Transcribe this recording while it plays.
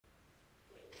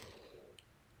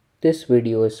This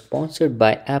video is sponsored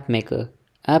by AppMaker.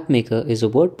 AppMaker is a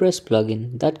WordPress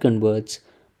plugin that converts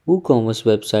WooCommerce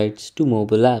websites to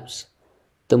mobile apps.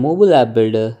 The mobile app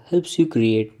builder helps you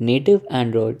create native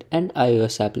Android and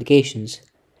iOS applications.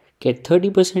 Get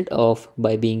 30% off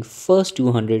by being first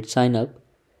 200 sign up.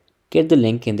 Get the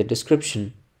link in the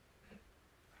description.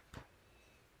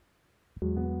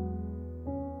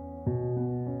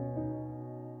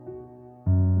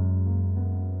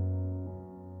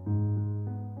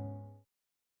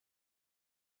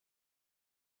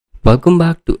 Welcome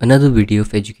back to another video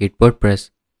of Educate WordPress.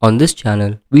 On this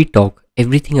channel, we talk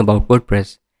everything about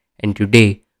WordPress, and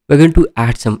today we're going to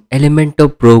add some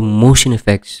Elementor Pro Motion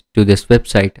Effects to this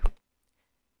website.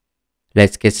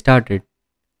 Let's get started.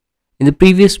 In the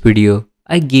previous video,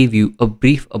 I gave you a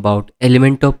brief about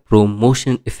Elementor Pro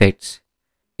Motion Effects.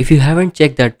 If you haven't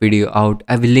checked that video out,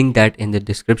 I will link that in the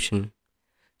description.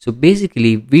 So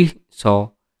basically, we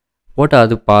saw what are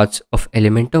the parts of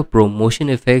Elementor Pro Motion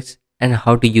Effects and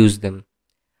how to use them.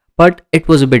 But it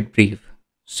was a bit brief.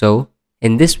 So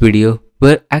in this video,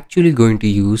 we're actually going to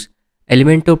use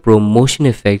Elementor Pro Motion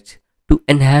Effects to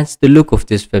enhance the look of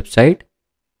this website.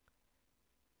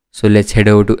 So let's head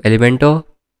over to Elementor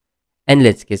and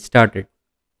let's get started.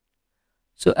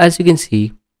 So as you can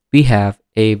see, we have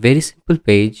a very simple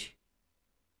page.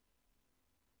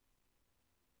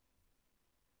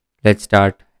 Let's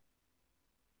start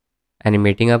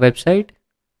animating our website.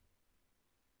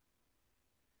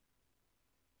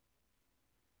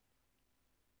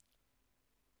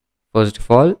 First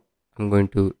of all, I'm going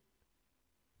to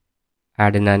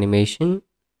add an animation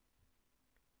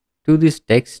to this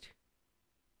text.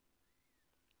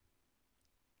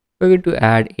 We're going to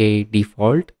add a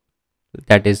default,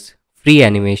 that is free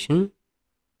animation.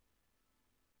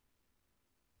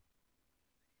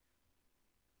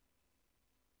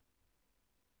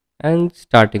 And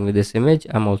starting with this image,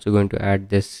 I'm also going to add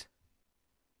this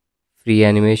free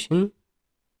animation.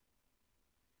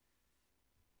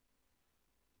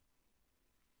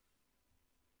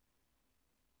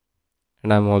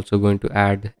 And I'm also going to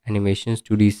add animations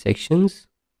to these sections.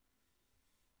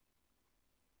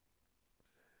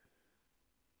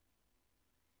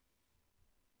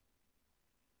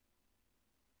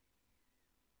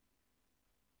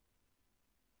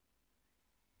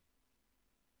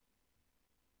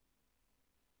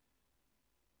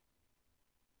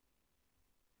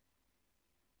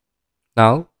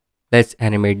 Now let's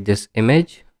animate this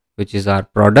image, which is our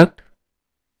product.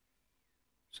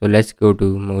 So let's go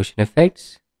to motion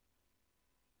effects.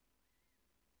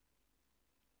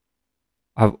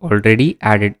 I've already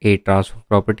added a transform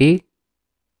property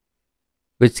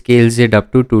which scales it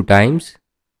up to 2 times.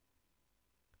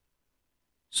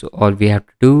 So all we have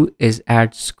to do is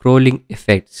add scrolling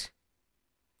effects.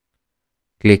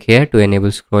 Click here to enable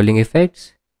scrolling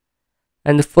effects.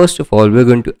 And first of all, we're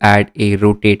going to add a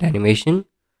rotate animation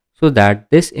so that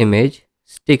this image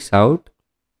sticks out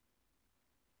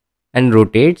and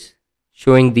rotates,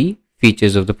 showing the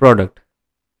features of the product.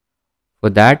 For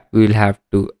that, we will have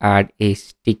to add a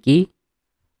sticky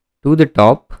to the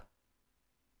top,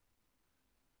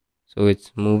 so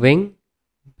it's moving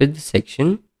with the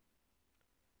section.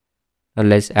 Now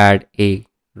let's add a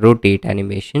rotate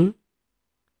animation.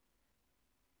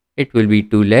 It will be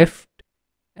to left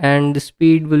and the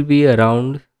speed will be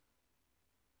around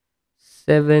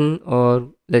 7 or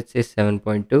let's say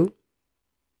 7.2.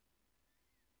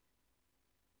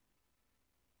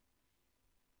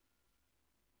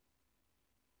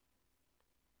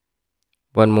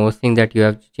 One more thing that you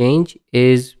have to change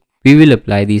is we will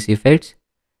apply these effects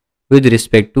with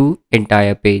respect to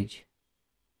entire page.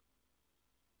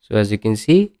 So as you can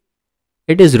see,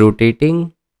 it is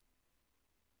rotating.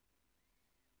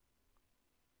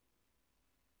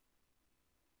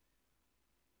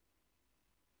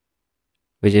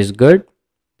 Which is good.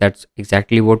 That's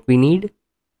exactly what we need.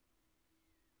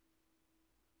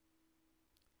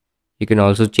 You can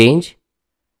also change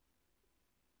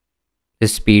the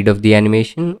speed of the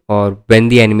animation or when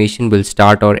the animation will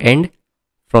start or end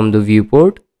from the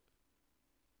viewport.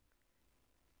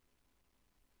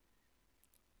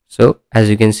 So as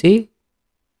you can see,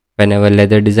 whenever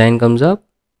leather design comes up,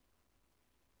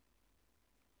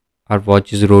 our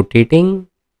watch is rotating,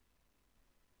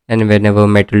 and whenever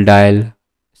metal dial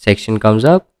section comes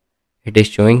up, it is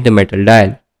showing the metal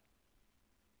dial,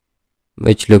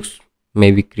 which looks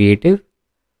maybe creative.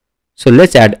 So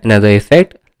let's add another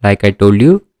effect. Like I told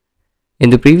you in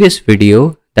the previous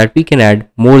video, that we can add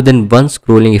more than one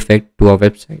scrolling effect to our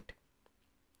website.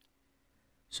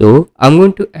 So I'm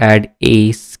going to add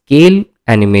a scale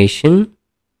animation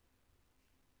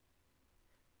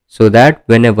so that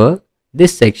whenever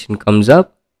this section comes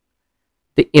up,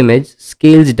 the image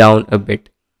scales down a bit.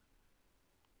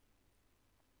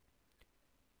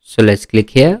 So let's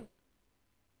click here.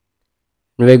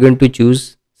 We're going to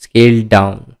choose scale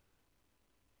down.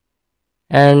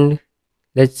 And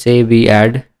let's say we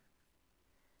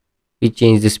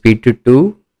change the speed to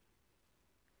 2.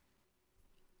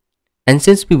 And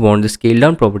since we want the scale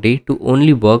down property to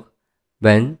only work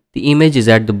when the image is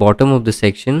at the bottom of the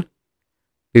section,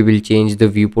 we will change the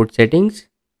viewport settings.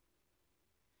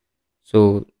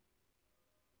 So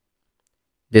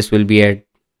this will be at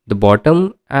the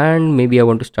bottom, and maybe I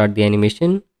want to start the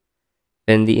animation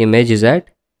when the image is at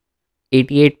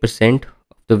 88%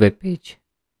 of the web page.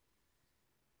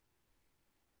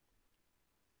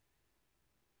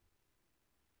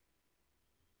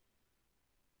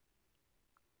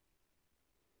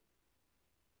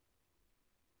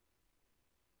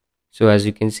 So as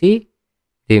you can see,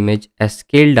 the image has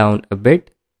scaled down a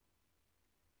bit.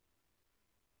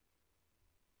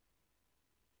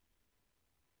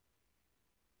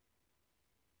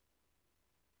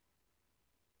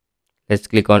 Let's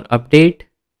click on update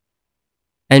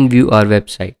and view our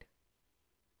website.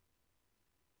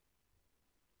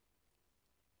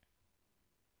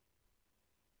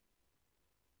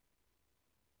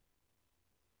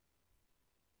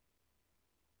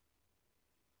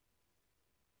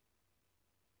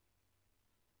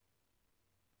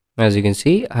 As you can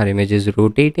see, our image is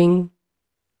rotating.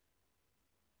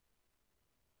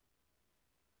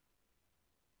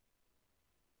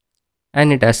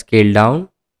 And it has scaled down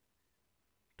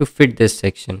to fit this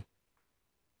section.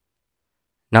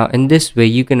 Now in this way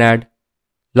you can add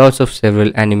lots of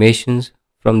several animations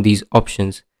from these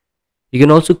options. You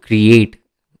can also create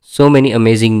so many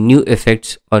amazing new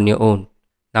effects on your own.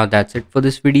 Now that's it for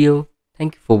this video.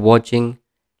 Thank you for watching.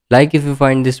 Like if you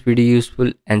find this video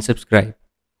useful and subscribe.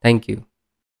 Thank you.